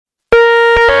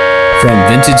From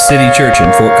Vintage City Church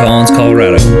in Fort Collins,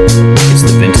 Colorado, it's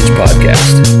the Vintage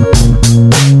Podcast.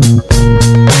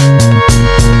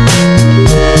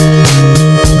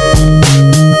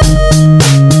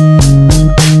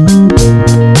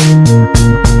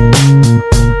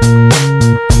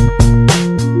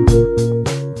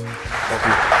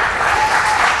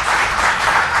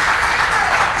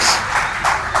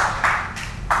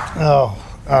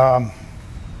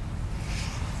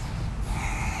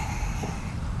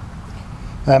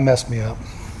 That messed me up.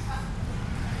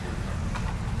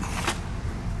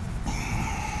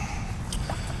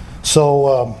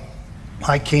 So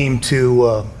I came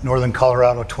to northern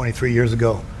Colorado 23 years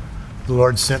ago. The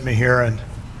Lord sent me here,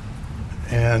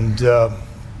 and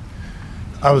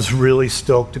I was really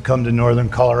stoked to come to northern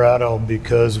Colorado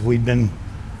because we'd been,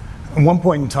 at one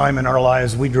point in time in our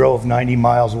lives, we drove 90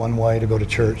 miles one way to go to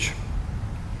church.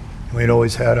 We'd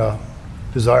always had a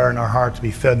desire in our heart to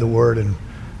be fed the Word and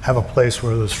have a place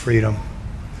where there was freedom.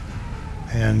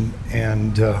 And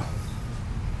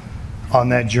on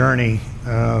that journey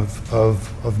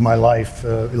of my life,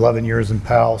 11 years in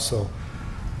PAL, so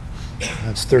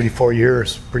that's 34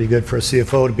 years. Pretty good for a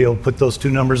CFO to be able to put those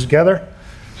two numbers together.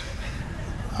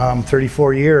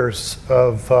 34 years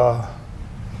of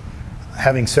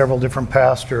having several different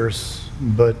pastors,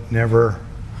 but never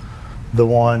the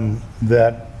one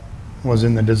that was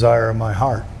in the desire of my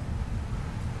heart.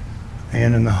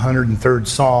 And in the 103rd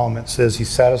Psalm, it says, He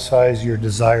satisfies your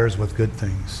desires with good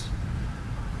things.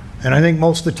 And I think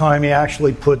most of the time He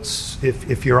actually puts,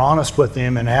 if you're honest with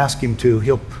Him and ask Him to,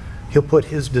 He'll put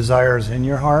His desires in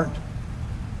your heart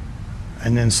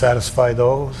and then satisfy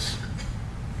those.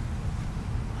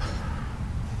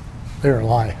 They're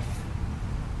life.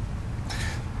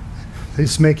 They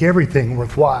just make everything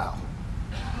worthwhile.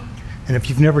 And if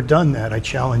you've never done that, I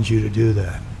challenge you to do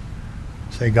that.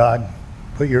 Say, God,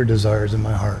 put your desires in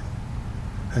my heart.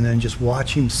 And then just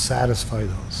watch Him satisfy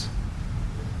those.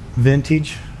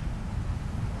 Vintage,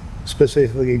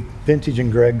 specifically Vintage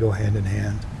and Greg go hand in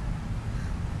hand.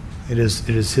 It is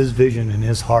His vision and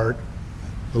His heart,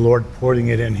 the Lord pouring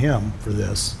it in Him for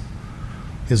this.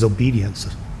 His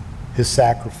obedience, His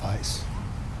sacrifice,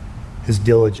 His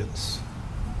diligence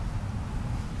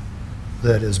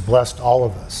that has blessed all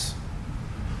of us.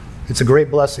 It's a great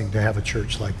blessing to have a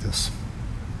church like this.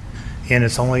 And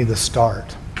it's only the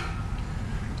start.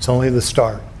 It's only the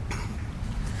start.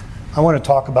 I want to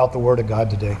talk about the Word of God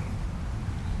today.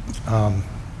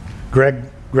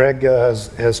 Greg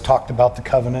has talked about the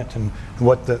covenant and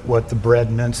what the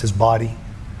bread meant, His body.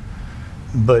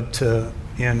 But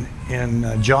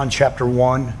in John chapter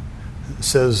 1, it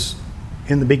says,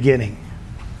 in the beginning.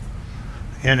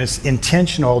 And it's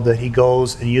intentional that he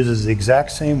goes and uses the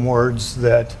exact same words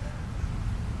that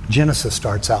Genesis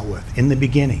starts out with, in the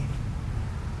beginning.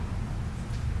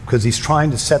 Because he's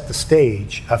trying to set the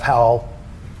stage of how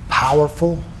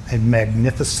powerful and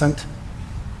magnificent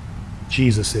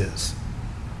Jesus is.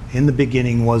 In the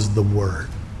beginning was the Word,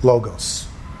 Logos.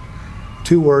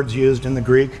 Two words used in the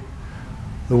Greek.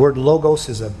 The word Logos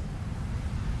is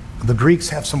the Greeks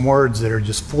have some words that are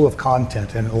just full of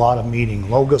content and a lot of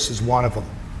meaning. Logos is one of them.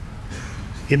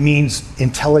 It means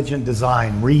intelligent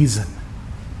design, reason.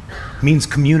 It means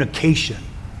communication.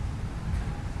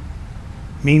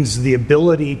 Means the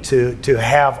ability to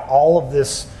have all of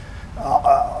this,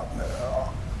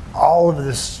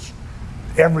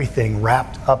 everything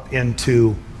wrapped up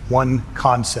into one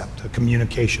concept, a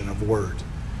communication of word.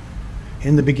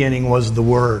 In the beginning was the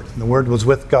Word, and the Word was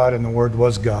with God, and the Word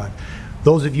was God.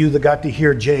 Those of you that got to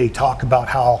hear Jay talk about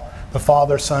how the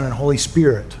Father, Son, and Holy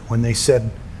Spirit, when they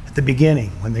said at the beginning,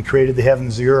 when they created the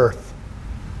heavens, the earth,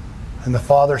 and the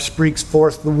Father speaks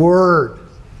forth the word,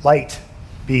 light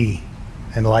be.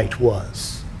 And light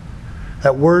was.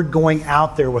 That word going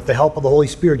out there with the help of the Holy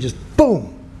Spirit, just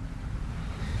boom.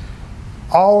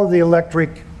 All of the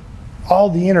electric, all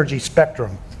the energy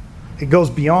spectrum. It goes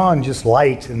beyond just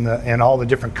light and all the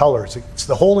different colors. It's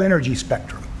the whole energy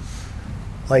spectrum.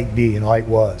 Light be and light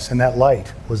was. And that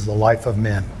light was the life of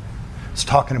men. It's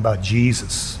talking about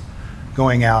Jesus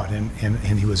going out and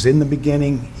He was in the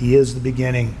beginning. He is the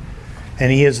beginning.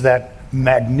 And He is that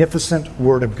magnificent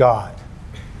Word of God.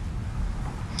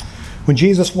 When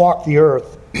Jesus walked the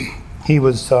earth, He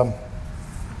was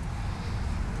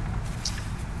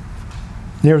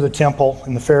near the temple,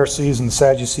 and the Pharisees and the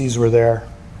Sadducees were there.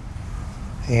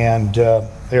 And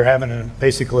they were having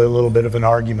basically a little bit of an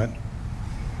argument.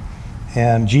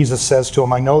 And Jesus says to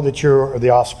them, I know that you're the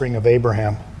offspring of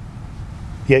Abraham,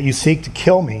 yet you seek to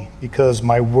kill me because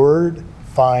my word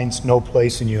finds no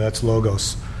place in you. That's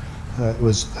logos. That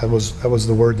was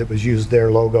the word that was used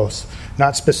there, logos.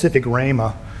 Not specific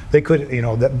rhema. They could,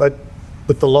 but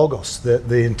with the logos,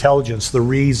 the intelligence, the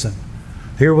reason.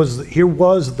 Here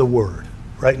was the Word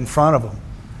right in front of them.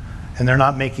 And they're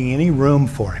not making any room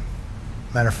for him.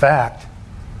 Matter of fact,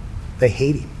 they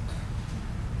hate him.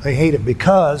 They hate him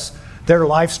because their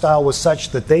lifestyle was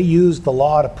such that they used the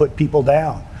law to put people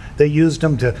down. They used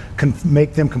them to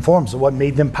make them conform to what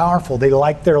made them powerful. They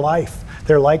liked their life.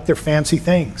 They liked their fancy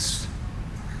things.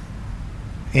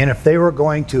 And if they were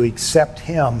going to accept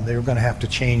him, they were going to have to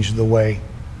change the way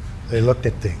they looked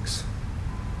at things.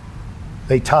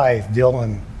 They tithed, dill,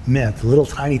 and mint, little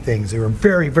tiny things. They were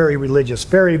very, very religious,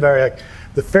 very, very.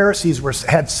 The Pharisees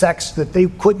had sects that they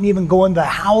couldn't even go in the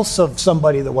house of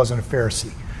somebody that wasn't a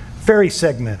Pharisee. Very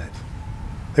segmented.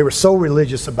 They were so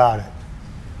religious about it.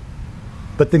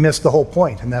 But they missed the whole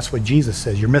point, and that's what Jesus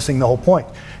says. You're missing the whole point.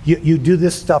 You do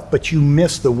this stuff, but you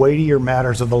miss the weightier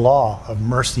matters of the law of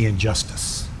mercy and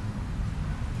justice.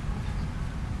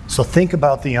 So think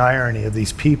about the irony of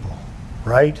these people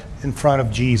right in front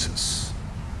of Jesus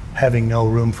having no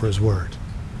room for his word.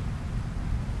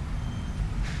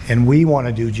 And we want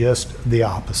to do just the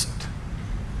opposite.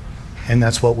 And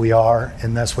that's what we are,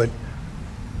 and that's what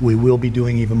we will be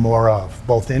doing even more of,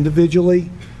 both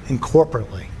individually and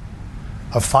corporately,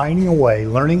 of finding a way,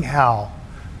 learning how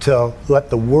to let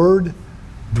the word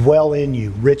dwell in you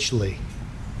richly.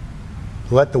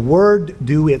 Let the word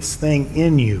do its thing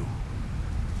in you,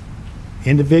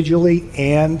 individually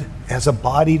and as a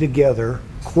body together,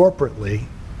 corporately,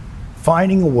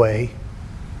 finding a way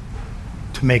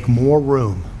to make more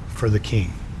room for the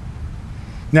King.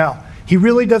 Now, he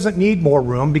really doesn't need more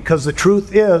room because the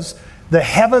truth is the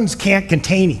heavens can't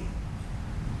contain him.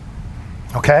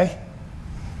 Okay?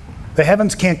 The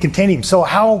heavens can't contain him. So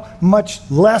how much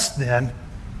less then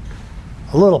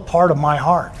a little part of my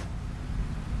heart?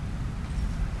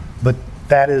 But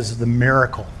that is the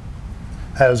miracle.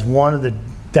 That is one of the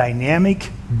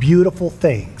dynamic, beautiful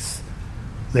things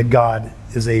that God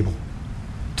is able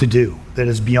to do, that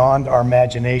is beyond our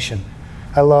imagination.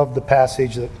 I love the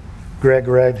passage that Greg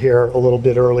read here a little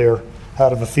bit earlier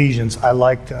out of Ephesians. I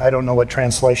don't know what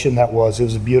translation that was. It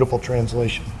was a beautiful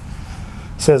translation.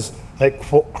 It says that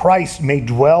Christ may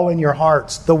dwell in your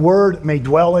hearts. The word may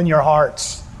dwell in your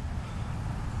hearts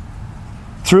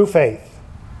through faith.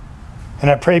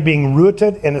 And I pray being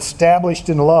rooted and established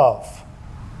in love.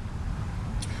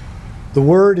 The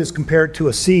word is compared to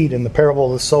a seed in the parable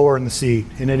of the sower and the seed,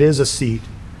 and it is a seed.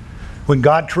 When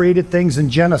God created things in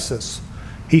Genesis,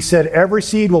 he said every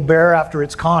seed will bear after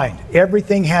its kind.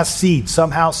 Everything has seed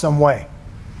somehow, some way.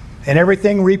 And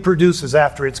everything reproduces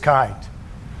after its kind.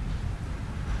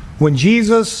 When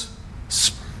Jesus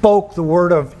spoke the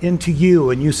word into you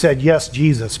and you said, yes,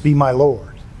 Jesus, be my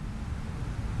Lord,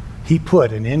 he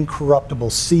put an incorruptible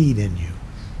seed in you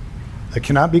that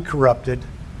cannot be corrupted,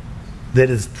 that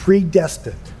is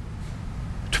predestined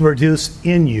to produce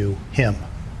in you him.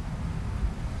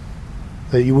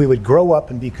 That we would grow up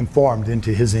and be conformed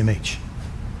into his image.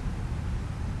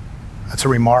 That's a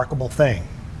remarkable thing.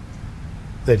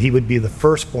 That he would be the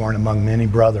firstborn among many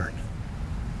brethren.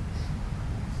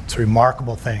 It's a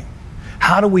remarkable thing.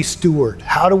 How do we steward?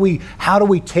 How do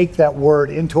we take that word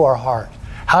into our heart?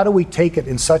 How do we take it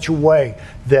in such a way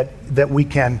that we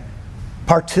can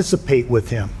participate with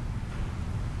him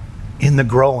in the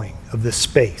growing of this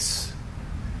space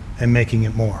and making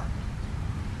it more?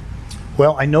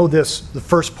 Well, I know this. The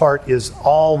first part is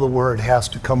all the word has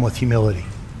to come with humility.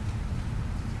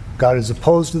 God is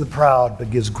opposed to the proud,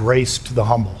 but gives grace to the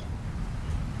humble.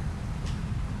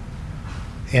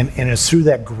 And it's through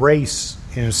that grace,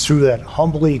 and it's through that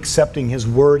humbly accepting his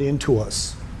word into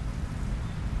us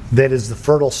that is the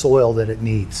fertile soil that it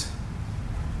needs.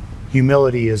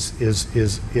 Humility is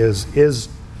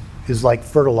like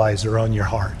fertilizer on your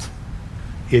heart.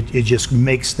 It just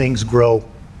makes things grow.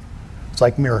 It's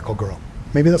like Miracle-Gro.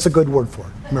 Maybe that's a good word for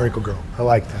it. Miracle-Gro. I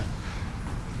like that.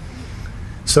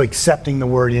 So accepting the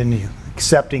word in you,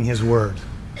 accepting his word.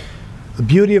 The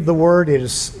beauty of the word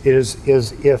is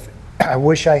if I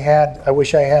wish I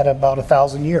had about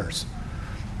 1,000 years.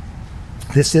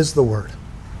 This is the word.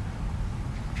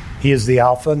 He is the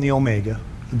Alpha and the Omega,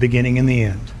 the beginning and the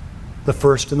end, the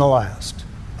first and the last,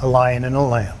 a lion and a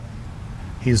lamb.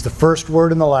 He is the first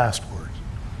word and the last word.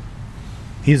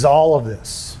 He is all of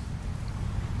this.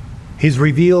 He's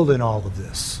revealed in all of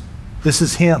this. This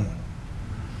is him.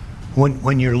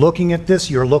 When you're looking at this,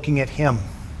 you're looking at him.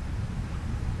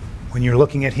 When you're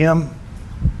looking at him,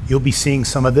 you'll be seeing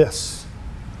some of this.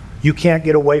 You can't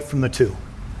get away from the two.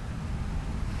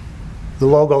 The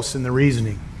logos and the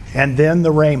reasoning. And then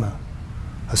the rhema,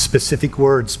 a specific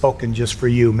word spoken just for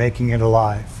you, making it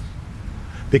alive.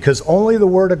 Because only the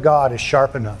word of God is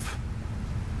sharp enough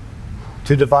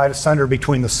to divide asunder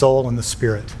between the soul and the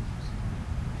spirit.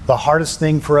 The hardest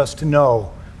thing for us to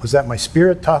know, was that my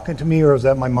spirit talking to me or was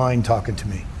that my mind talking to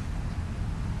me?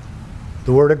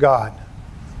 The Word of God,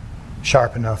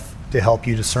 sharp enough to help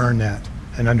you discern that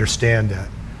and understand that.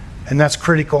 And that's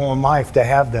critical in life to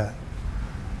have that.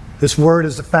 This Word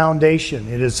is the foundation.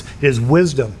 It is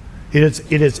wisdom. It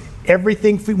is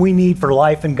everything we need for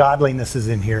life and godliness is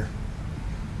in here.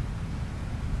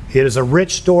 It is a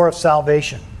rich store of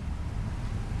salvation.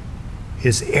 It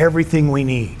is everything we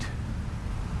need.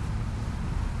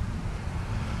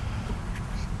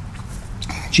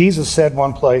 Jesus said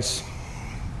one place.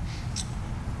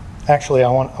 Actually, I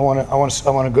want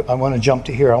to jump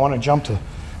to here. I want to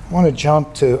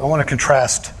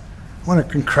contrast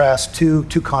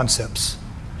two concepts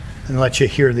and let you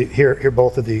hear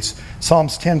both of these.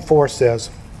 Psalms 10:4 says,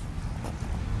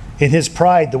 "In his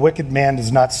pride the wicked man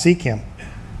does not seek him.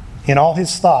 In all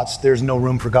his thoughts there's no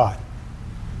room for God."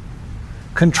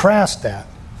 Contrast that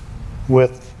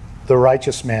with the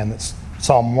righteous man. That's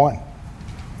Psalm 1.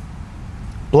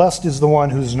 "Blessed is the one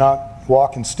who does not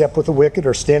walk in step with the wicked,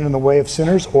 or stand in the way of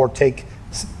sinners, or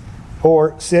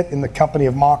sit in the company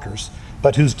of mockers,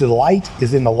 but whose delight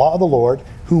is in the law of the Lord,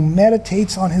 who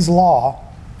meditates on his law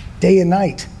day and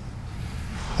night.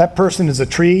 That person is a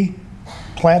tree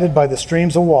planted by the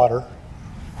streams of water,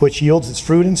 which yields its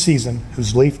fruit in season,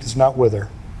 whose leaf does not wither.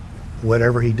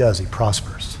 Whatever he does, he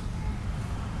prospers."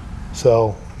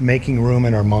 So, making room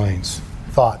in our minds,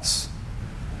 thoughts.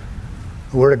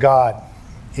 The Word of God,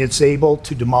 it's able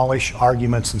to demolish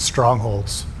arguments and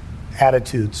strongholds,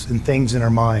 attitudes and things in our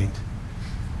mind.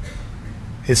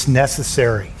 It's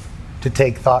necessary to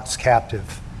take thoughts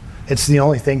captive. It's the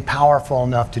only thing powerful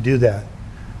enough to do that,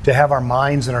 to have our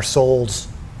minds and our souls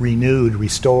renewed,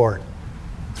 restored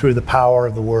through the power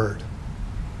of the Word.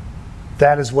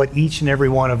 That is what each and every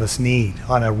one of us need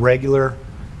on a regular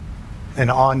and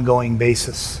ongoing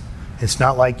basis. It's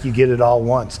not like you get it all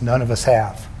once. None of us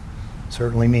have.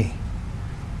 Certainly me.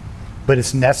 But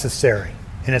it's necessary,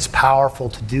 and it's powerful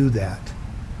to do that.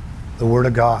 The Word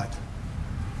of God.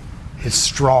 It's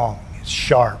strong, it's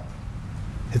sharp,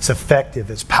 it's effective,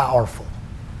 it's powerful.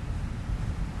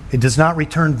 It does not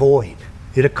return void.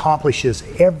 It accomplishes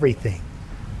everything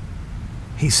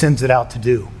He sends it out to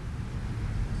do.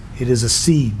 It is a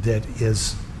seed that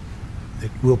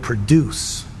will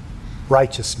produce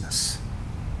righteousness,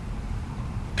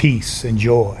 peace, and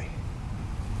joy.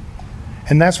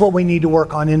 And that's what we need to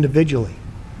work on individually,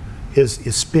 is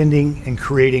spending and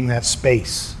creating that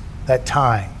space, that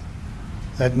time,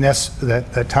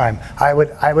 that time. I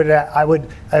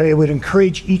would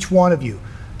encourage each one of you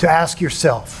to ask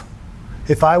yourself,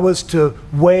 if I was to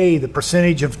weigh the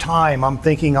percentage of time I'm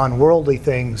thinking on worldly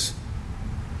things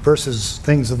versus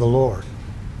things of the Lord,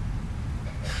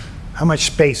 how much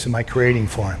space am I creating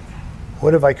for Him?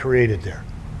 What have I created there?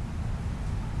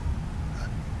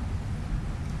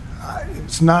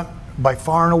 It's not by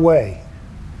far and away.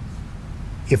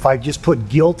 If I just put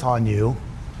guilt on you,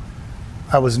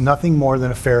 I was nothing more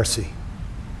than a Pharisee.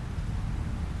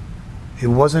 It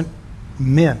wasn't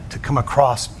meant to come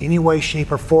across any way, shape,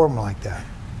 or form like that.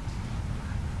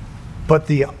 But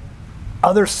the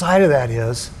other side of that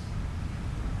is,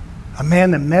 a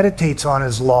man that meditates on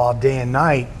his law day and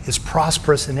night is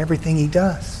prosperous in everything he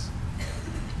does.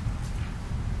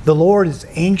 The Lord is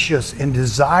anxious and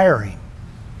desiring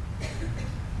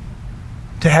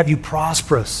to have you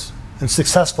prosperous and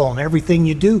successful in everything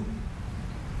you do.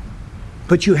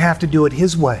 But you have to do it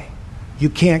His way. You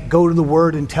can't go to the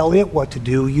Word and tell it what to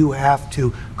do. You have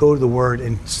to go to the Word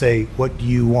and say, what do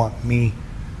you want me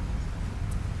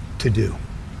to do?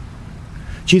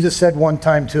 Jesus said one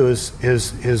time to his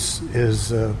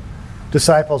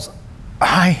disciples,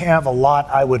 I have a lot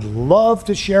I would love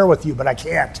to share with you, but I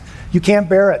can't. You can't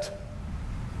bear it.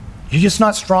 You're just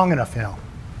not strong enough now.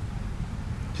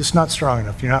 Just not strong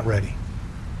enough. You're not ready.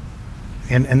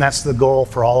 And that's the goal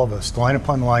for all of us. Line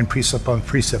upon line, precept upon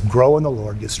precept. Grow in the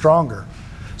Lord. Get stronger.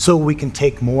 So we can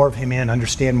take more of Him in,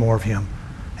 understand more of Him.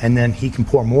 And then He can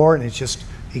pour more, and it just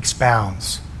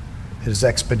expounds. It is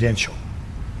exponential.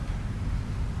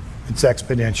 It's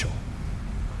exponential.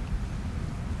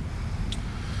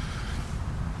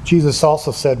 Jesus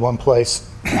also said one place,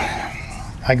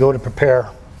 I go to prepare.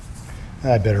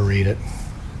 I better read it.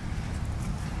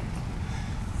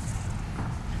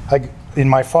 In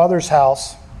my Father's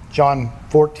house, John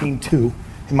 14:2,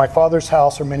 in my Father's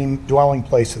house are many dwelling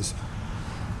places.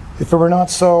 If it were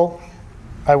not so,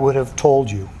 I would have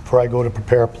told you, for I go to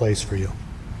prepare a place for you.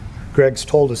 Greg's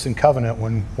told us in covenant,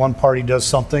 when one party does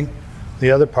something,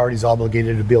 the other party's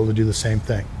obligated to be able to do the same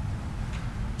thing.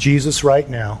 Jesus right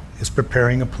now is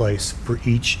preparing a place for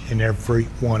each and every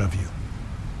one of you.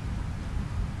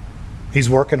 He's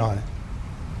working on it.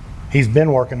 He's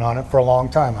been working on it for a long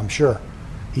time, I'm sure.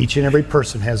 Each and every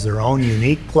person has their own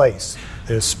unique place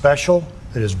that is special,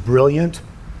 that is brilliant,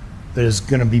 that is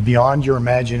going to be beyond your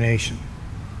imagination.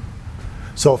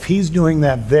 So if he's doing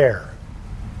that there,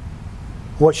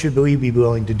 what should we be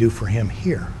willing to do for him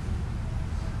here?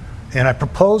 And I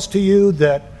propose to you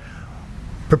that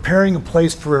preparing a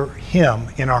place for him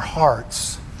in our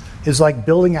hearts is like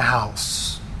building a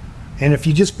house. And if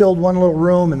you just build one little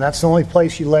room and that's the only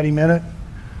place you let him in it,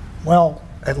 well,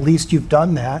 at least you've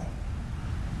done that.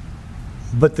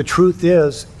 But the truth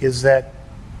is that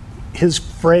his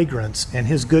fragrance and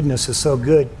his goodness is so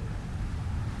good,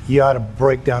 you ought to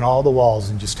break down all the walls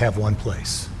and just have one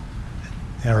place.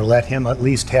 Or let him at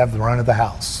least have the run of the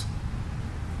house.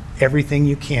 Everything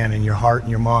you can in your heart and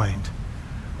your mind.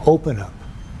 Open up.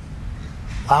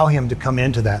 Allow him to come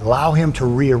into that. Allow him to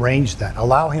rearrange that.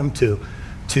 Allow him to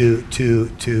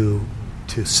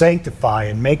sanctify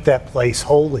and make that place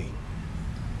holy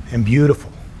and beautiful.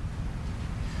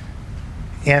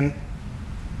 And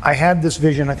I had this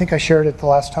vision, I think I shared it the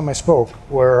last time I spoke,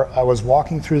 where I was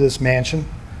walking through this mansion,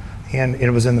 and it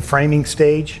was in the framing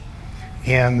stage,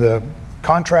 and the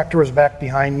contractor was back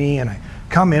behind me, and I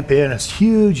come up in, it's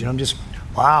huge, and I'm just,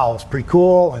 wow, it's pretty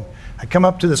cool. And I come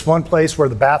up to this one place where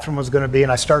the bathroom was going to be,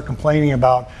 and I start complaining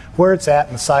about where it's at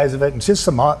and the size of it, and it's just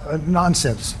some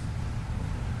nonsense.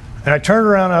 And I turned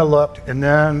around and I looked, and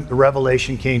then the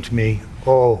revelation came to me,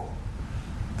 oh,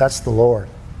 that's the Lord.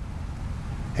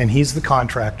 And he's the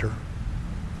contractor.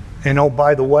 And oh,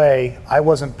 by the way, I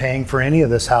wasn't paying for any of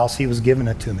this house, he was giving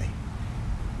it to me.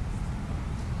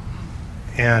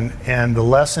 And the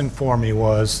lesson for me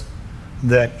was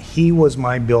that he was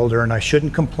my builder, and I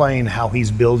shouldn't complain how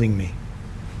he's building me.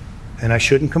 And I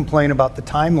shouldn't complain about the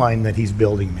timeline that he's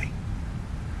building me.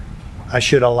 I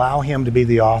should allow him to be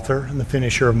the author and the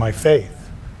finisher of my faith,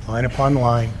 line upon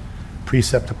line,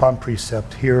 precept upon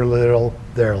precept, here a little,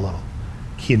 there a little.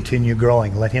 Continue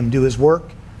growing. Let him do his work.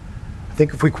 I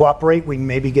think if we cooperate, we can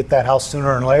maybe get that house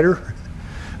sooner or later.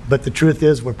 But the truth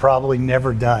is, we're probably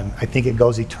never done. I think it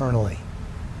goes eternally.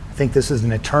 I think this is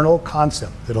an eternal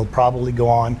concept that'll probably go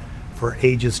on for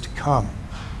ages to come.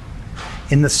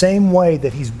 In the same way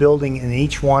that he's building in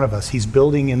each one of us, he's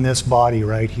building in this body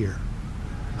right here.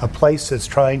 A place that's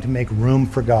trying to make room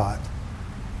for God.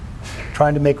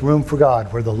 Trying to make room for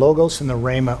God, where the Logos and the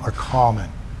Rhema are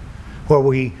common. Where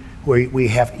we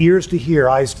have ears to hear,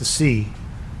 eyes to see,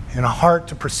 and a heart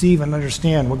to perceive and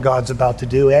understand what God's about to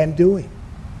do and doing.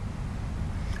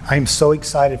 I am so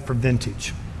excited for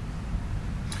Vintage.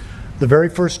 The very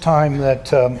first time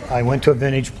that I went to a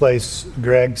Vintage place,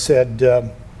 Greg said,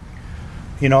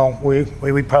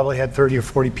 we probably had 30 or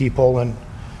 40 people, and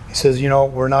he says,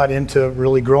 we're not into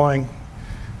really growing.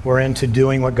 We're into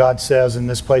doing what God says, and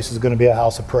this place is going to be a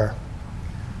house of prayer.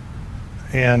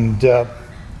 And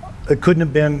it couldn't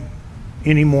have been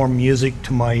any more music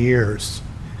to my ears,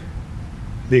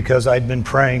 because I'd been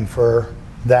praying for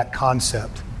that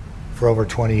concept for over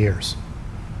 20 years.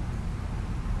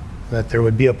 That there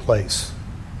would be a place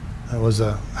that was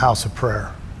a house of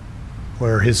prayer,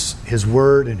 where his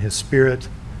word and his spirit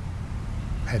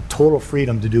had total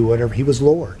freedom to do whatever. He was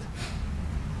Lord.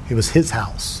 It was his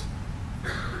house.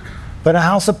 But a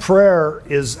house of prayer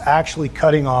is actually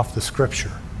cutting off the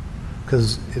scripture,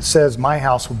 because it says, my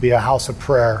house will be a house of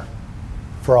prayer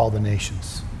for all the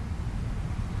nations.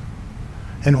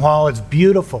 And while it's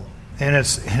beautiful, and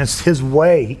it's his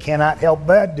way, he cannot help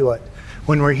but do it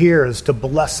when we're here, is to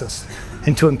bless us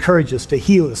and to encourage us, to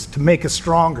heal us, to make us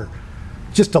stronger,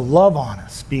 just to love on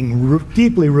us, being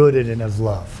deeply rooted in his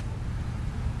love.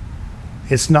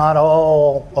 It's not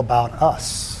all about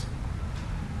us,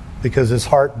 because his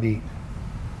heartbeat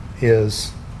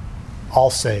is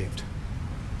all saved,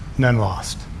 none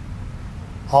lost.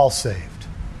 All saved,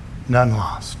 none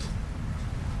lost.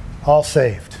 All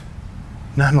saved,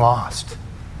 none lost.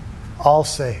 All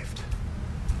saved,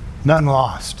 none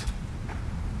lost.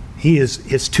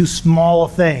 It's too small a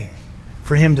thing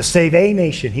for him to save a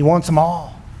nation. He wants them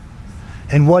all.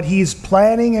 And what he's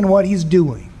planning and what he's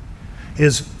doing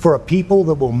is for a people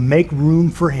that will make room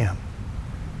for him,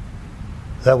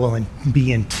 that will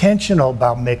be intentional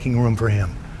about making room for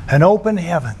him. An open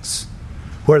heavens,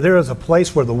 where there is a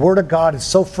place where the Word of God is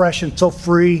so fresh and so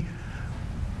free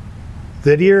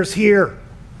that ears hear.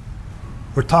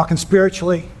 We're talking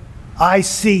spiritually. I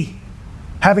see,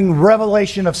 having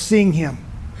revelation of seeing him,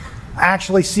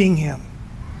 actually seeing him.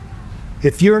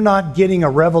 If you're not getting a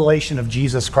revelation of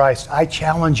Jesus Christ, I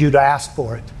challenge you to ask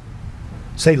for it.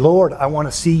 Say, Lord, I want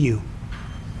to see you.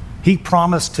 He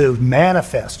promised to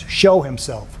manifest, show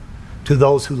himself to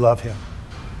those who love him.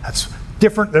 That's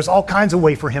different. There's all kinds of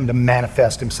ways for him to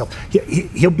manifest himself.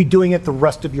 He'll be doing it the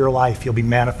rest of your life. He'll be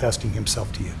manifesting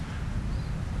himself to you.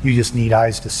 You just need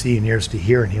eyes to see and ears to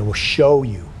hear, and he will show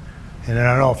you. And I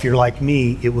don't know if you're like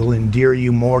me, it will endear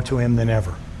you more to him than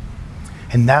ever.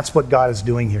 And that's what God is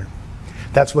doing here.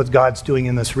 That's what God's doing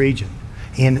in this region.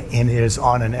 And it is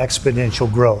on an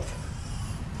exponential growth.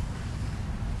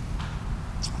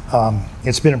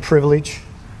 It's been a privilege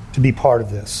to be part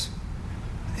of this.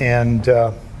 And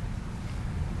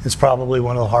it's probably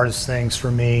one of the hardest things for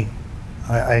me.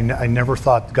 I never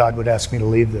thought God would ask me to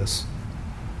leave this.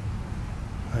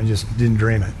 I just didn't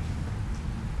dream it.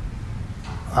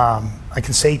 I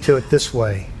can say to it this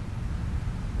way: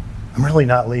 I'm really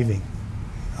not leaving.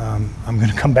 I'm going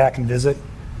to come back and visit.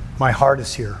 My heart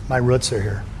is here. My roots are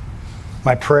here.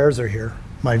 My prayers are here.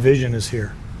 My vision is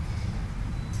here.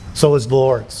 So is the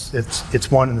Lord's.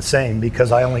 It's one and the same,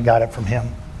 because I only got it from him.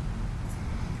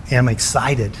 And I'm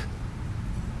excited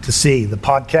to see the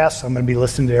podcasts. I'm going to be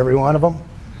listening to every one of them.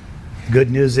 The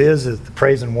good news is that the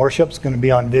praise and worship is going to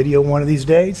be on video one of these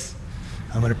days.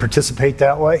 I'm going to participate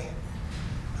that way.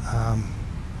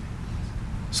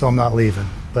 So I'm not leaving,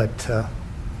 but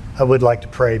I would like to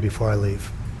pray before I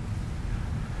leave.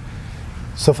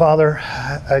 So Father,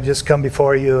 I just come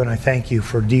before you and I thank you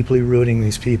for deeply rooting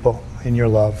these people in your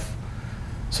love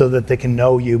so that they can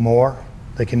know you more.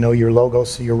 They can know your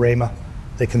logos, your rhema.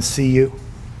 They can see you.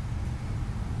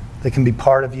 They can be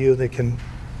part of you. They can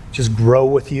just grow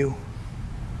with you.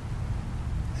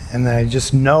 And I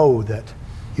just know that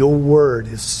your word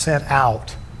is sent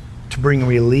out to bring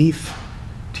relief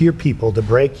to your people, to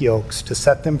break yokes, to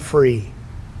set them free.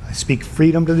 I speak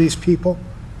freedom to these people.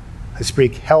 I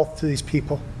speak health to these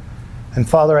people. And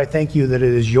Father, I thank you that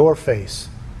it is your face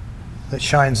that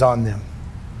shines on them.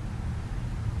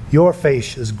 Your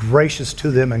face is gracious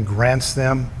to them and grants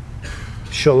them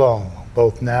shalom,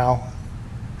 both now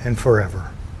and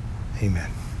forever. Amen.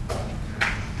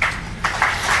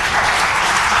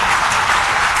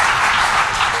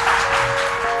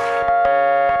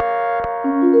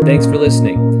 Thanks for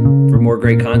listening. For more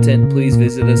great content, please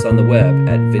visit us on the web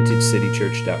at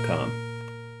vintagecitychurch.com.